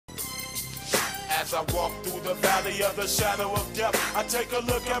As I walk through the valley of the shadow of death, I take a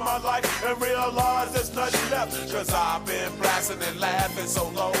look at my life and realize there's nothing left. Cause I've been blasting and laughing so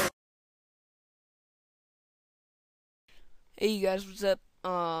long. Hey you guys, what's up?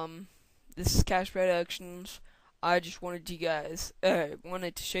 This is Cash Productions. I just wanted to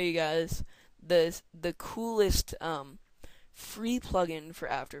show you guys the coolest free plugin for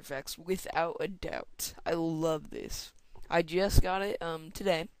After Effects without a doubt. I love this. I just got it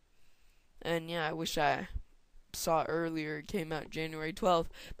today, and yeah, I wish I saw it earlier. It came out January 12th,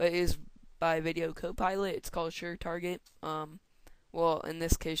 but it is by Video Copilot. It's called SureTarget. Well, in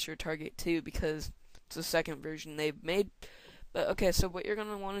this case, SureTarget 2 because it's the second version they've made. But okay, so what you're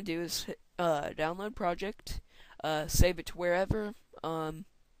gonna want to do is download project, save it to wherever, and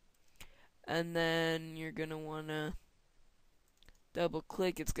then you're gonna wanna double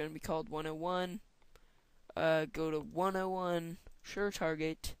click. It's gonna be called 101. Go to 101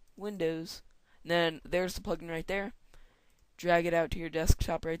 SureTarget Windows. And then there's the plugin right there. Drag it out to your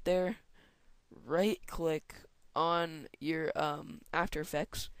desktop right there. Right click on your After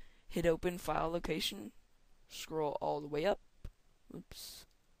Effects. Hit open file location. Scroll all the way up. Oops.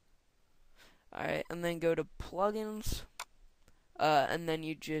 Alright, and then go to plugins, and then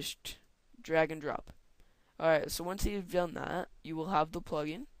you just drag and drop. Alright, so once you've done that, you will have the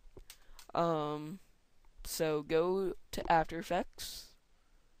plugin. So go to After Effects,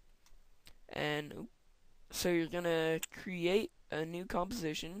 and so you're gonna create a new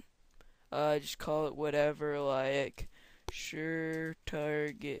composition. Just call it whatever, like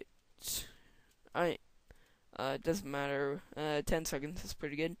SureTarget. Alright. It doesn't matter. 10 seconds is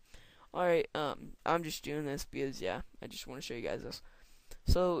pretty good. Alright, I'm just doing this because, yeah, I just want to show you guys this.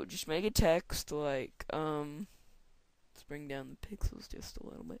 So, just make a text, like, let's bring down the pixels just a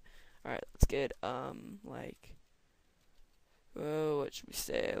little bit. Alright, let's get, like, oh, what should we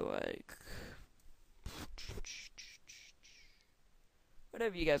say, like,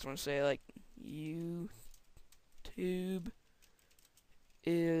 whatever you guys want to say, like, YouTube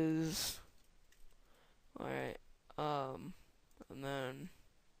is... Alright, and then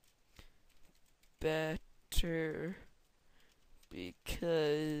better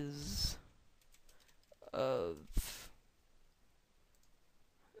because of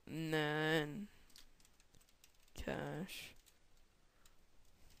non cash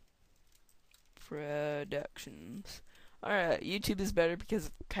productions. Alright, YouTube is better because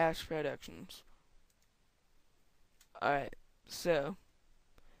of cash productions. Alright, so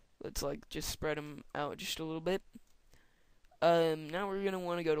let's like just spread them out just a little bit. Now we're gonna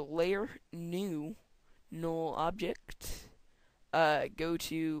want to go to Layer, New, Null Object. Go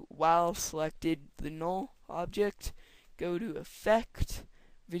to while selected the null object. Go to Effect,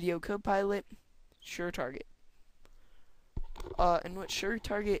 Video Copilot, SureTarget. And what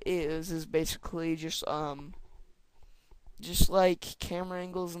SureTarget is basically just like camera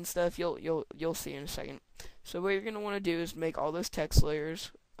angles and stuff. You'll see in a second. So what you're gonna want to do is make all those text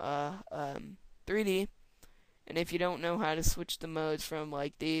layers 3D, and if you don't know how to switch the modes from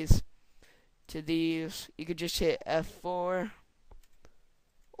like these to these, you could just hit F4,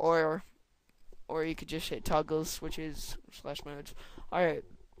 or you could just hit toggle switches / modes. Alright,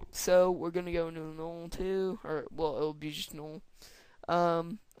 so we're gonna go into null 2, or well, it'll be just null.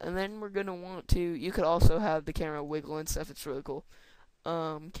 And then we're gonna want to, you could also have the camera wiggle and stuff. It's really cool.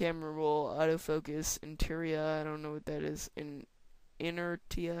 Camera roll, autofocus, interior, I don't know what that is,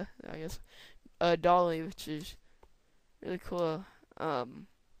 inertia, I guess. Dolly, which is really cool. And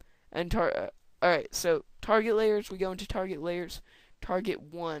alright, so target layers, we go into target layers, target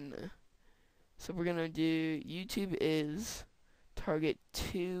 1. So we're gonna do YouTube is target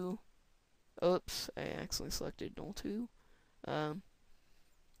 2. Oops, I accidentally selected null 2.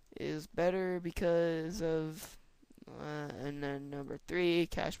 Is better because of, and then number 3,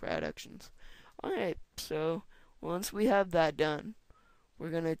 cash productions. Alright, so once we have that done, we're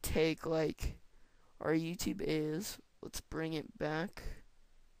gonna take like our YouTube is, let's bring it back,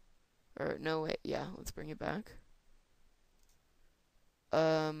 or no wait, yeah, let's bring it back.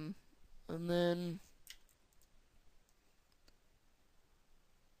 And then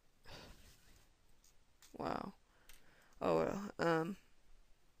wow, oh well, and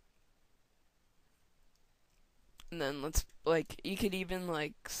then let's like, you could even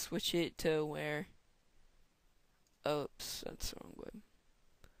like switch it to where, oops, that's the wrong way.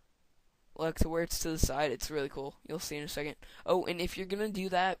 Like to where it's to the side. It's really cool. You'll see in a second. Oh, and if you're gonna do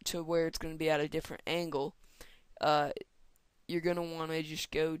that to where it's gonna be at a different angle, you're gonna want to just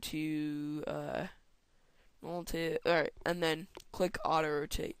go to alright, and then click auto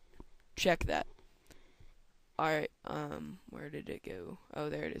rotate. Check that. Alright, where did it go? Oh,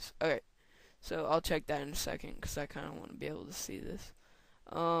 there it is. Alright, So I'll check that in a second because I kind of want to be able to see this.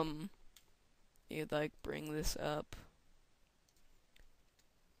 You'd like bring this up,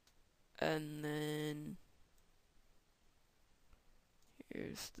 and then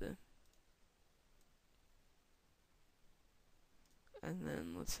here's the, and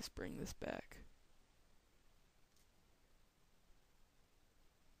then let's just bring this back.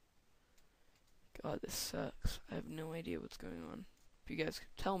 God, this sucks. I have no idea what's going on. If you guys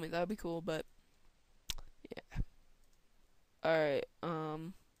could tell me, that'd be cool, but yeah. Alright,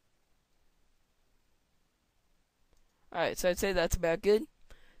 alright, so I'd say that's about good.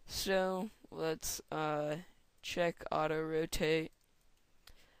 So, let's, check auto rotate.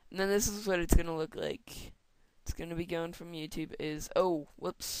 And then this is what it's gonna look like. It's gonna be going from YouTube is, oh,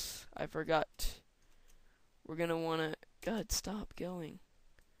 whoops, I forgot. We're gonna wanna, God, stop going.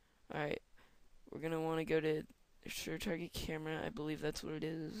 Alright. We're going to want to go to Sure Target Camera. I believe that's what it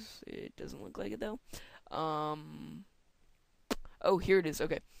is. It doesn't look like it, though. Oh, here it is.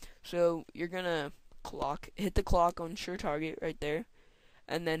 Okay. So, you're going to hit the clock on Sure Target right there.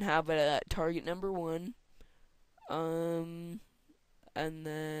 And then have it at target number 1. And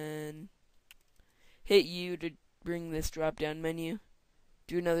then hit U to bring this drop-down menu.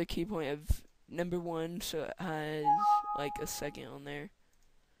 Do another key point of number 1 so it has, like, a second on there.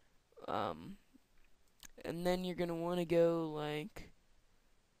 And then you're gonna want to go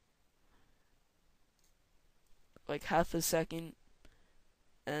like half a second,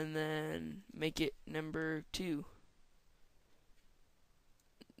 and then make it number 2.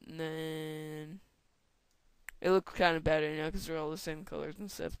 And then it looks kind of better now because they're all the same colors and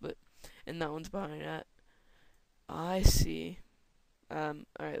stuff. But and that one's behind that. I see. All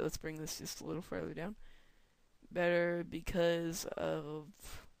right, let's bring this just a little further down. Better because of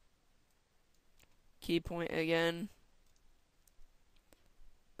key point again,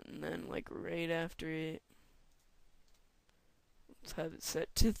 and then like right after it, let's have it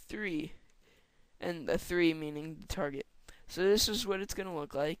set to 3, and the 3 meaning the target. So this is what it's gonna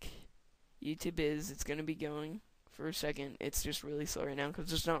look like. YouTube it's gonna be going for a second. It's just really slow right now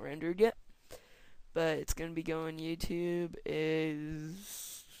because it's not rendered yet, but it's gonna be going. YouTube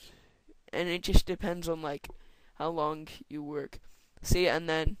is, and it just depends on like how long you work. See, and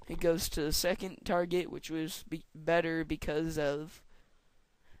then it goes to the second target, which was better because of,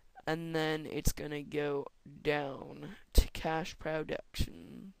 and then it's gonna go down to Cash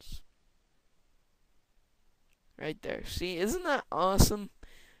Productions. Right there. See, isn't that awesome?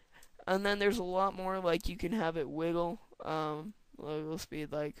 And then there's a lot more, like you can have it wiggle, wiggle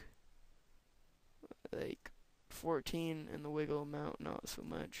speed like 14, and the wiggle amount not so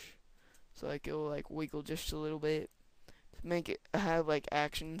much. So like it'll like wiggle just a little bit. Make it have like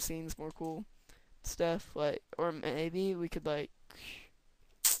action scenes, more cool stuff, like, or maybe we could like,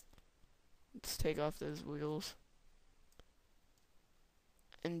 let's take off those wheels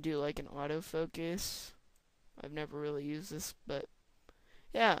and do like an autofocus. I've never really used this, but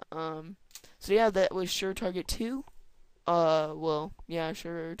yeah, so yeah, that was Sure Target 2. Well, yeah,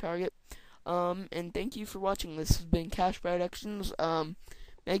 Sure Target. And thank you for watching. This has been Cash Productions.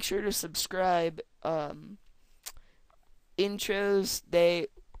 Make sure to subscribe. Intros,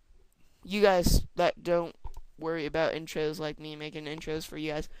 you guys that don't worry about intros like me making intros for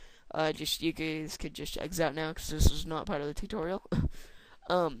you guys, you guys could just exit out now because this is not part of the tutorial.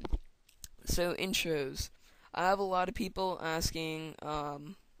 So intros, I have a lot of people asking,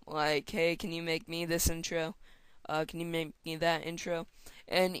 like, hey, can you make me this intro? Can you make me that intro?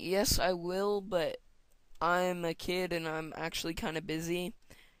 And yes, I will, but I'm a kid and I'm actually kind of busy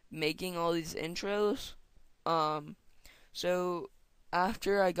making all these intros. So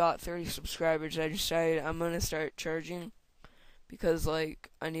after I got 30 subscribers, I decided I'm gonna start charging because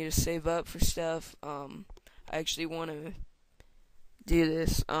like I need to save up for stuff. I actually want to do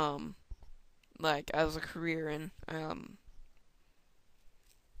this like as a career, and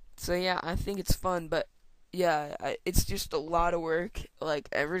so yeah, I think it's fun, but yeah, it's just a lot of work. Like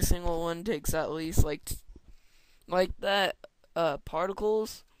every single one takes at least like that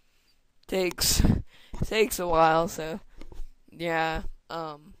particles takes a while, so yeah,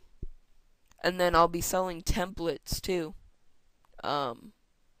 and then I'll be selling templates too,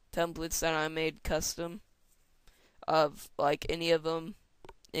 templates that I made custom of like any of them,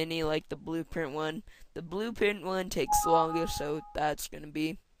 like the blueprint one. The blueprint one takes the longest, so that's gonna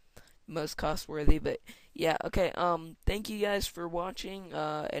be most cost worthy, but yeah, okay, thank you guys for watching,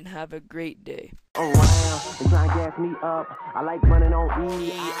 and have a great day. Around and try and gas me up. I like running on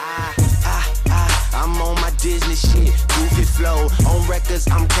E. I'm on my Disney shit, goofy flow. On records,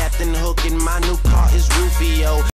 I'm Captain Hook, and my new car is Rufio.